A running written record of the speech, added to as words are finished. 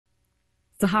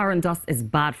Saharan dust is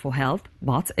bad for health,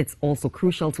 but it's also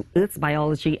crucial to Earth's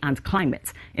biology and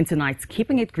climate. In tonight's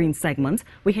Keeping It Green segment,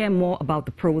 we hear more about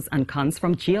the pros and cons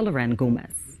from Yia Loren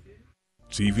Gomez.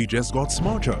 TV just got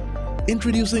smarter.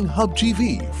 Introducing Hub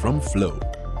GV from Flow.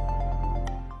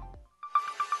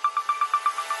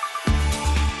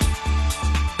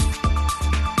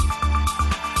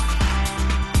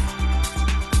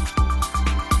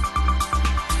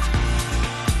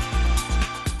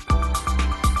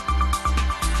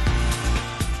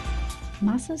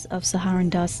 Masses of Saharan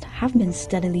dust have been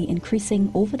steadily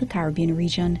increasing over the Caribbean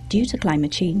region due to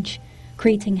climate change,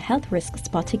 creating health risks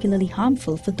particularly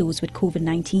harmful for those with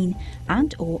COVID-19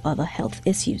 and/or other health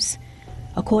issues.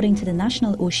 According to the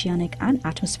National Oceanic and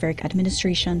Atmospheric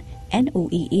Administration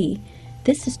 (NOAA),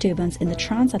 this disturbance in the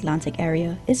transatlantic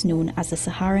area is known as the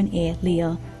Saharan Air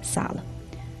Layer (SAL).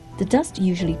 The dust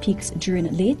usually peaks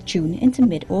during late June into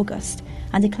mid-August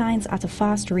and declines at a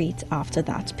fast rate after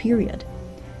that period.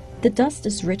 The dust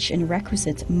is rich in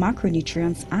requisite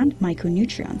macronutrients and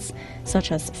micronutrients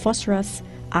such as phosphorus,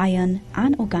 iron,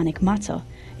 and organic matter,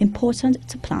 important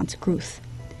to plant growth.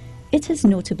 It is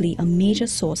notably a major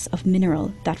source of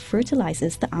mineral that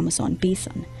fertilizes the Amazon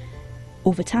basin.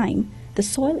 Over time, the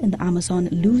soil in the Amazon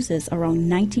loses around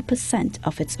 90%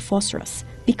 of its phosphorus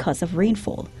because of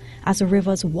rainfall, as the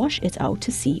rivers wash it out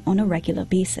to sea on a regular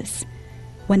basis.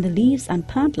 When the leaves and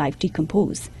plant life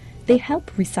decompose, they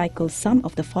help recycle some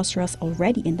of the phosphorus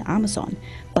already in the Amazon,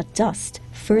 but dust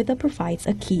further provides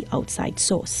a key outside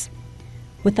source.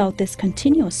 Without this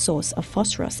continuous source of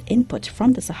phosphorus input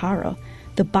from the Sahara,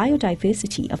 the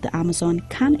biodiversity of the Amazon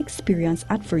can experience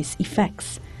adverse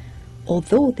effects.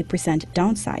 Although they present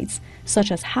downsides,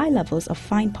 such as high levels of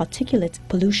fine particulate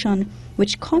pollution,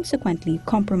 which consequently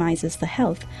compromises the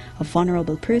health of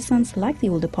vulnerable persons like the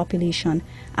older population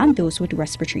and those with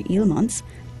respiratory ailments,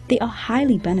 they are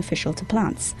highly beneficial to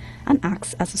plants and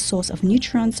acts as a source of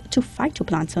nutrients to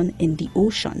phytoplankton in the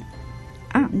ocean.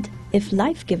 And if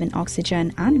life-giving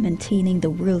oxygen and maintaining the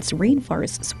world's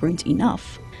rainforests weren't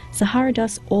enough, Sahara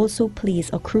dust also plays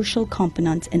a crucial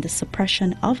component in the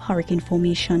suppression of hurricane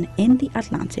formation in the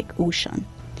Atlantic Ocean.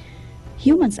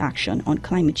 Humans' action on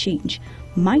climate change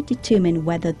might determine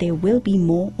whether there will be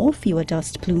more or fewer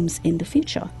dust plumes in the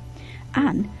future,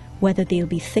 and whether they'll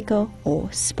be thicker or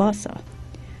sparser.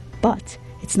 But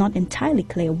it's not entirely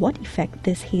clear what effect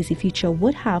this hazy future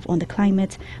would have on the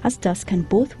climate, as dust can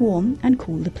both warm and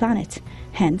cool the planet,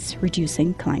 hence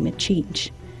reducing climate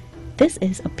change. This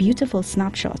is a beautiful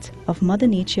snapshot of Mother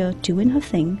Nature doing her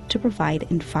thing to provide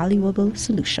invaluable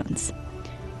solutions.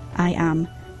 I am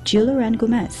Yia Loren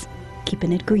Gomez,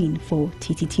 keeping it green for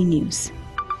TTT News.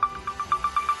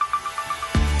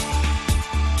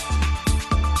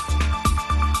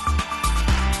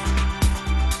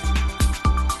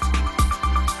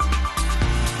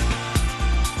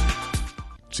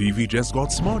 TV just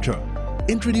got smarter.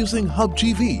 Introducing Hub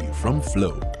GV from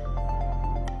Flow.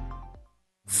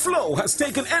 Flow has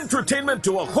taken entertainment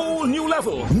to a whole new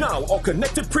level. Now our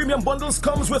connected premium bundles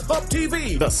comes with Hub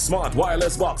TV, the smart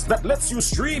wireless box that lets you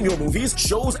stream your movies,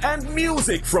 shows, and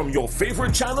music from your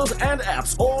favorite channels and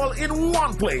apps all in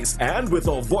one place. And with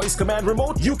our voice command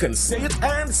remote, you can say it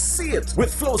and see it.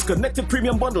 With Flow's connected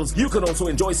premium bundles, you can also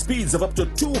enjoy speeds of up to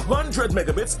 200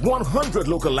 megabits, 100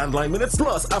 local landline minutes,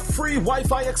 plus a free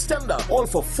Wi-Fi extender, all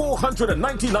for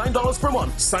 $499 per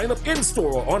month. Sign up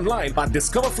in-store or online at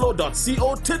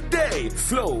discoverflow.co today.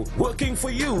 Flow, working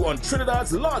for you on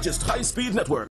Trinidad's largest high-speed network.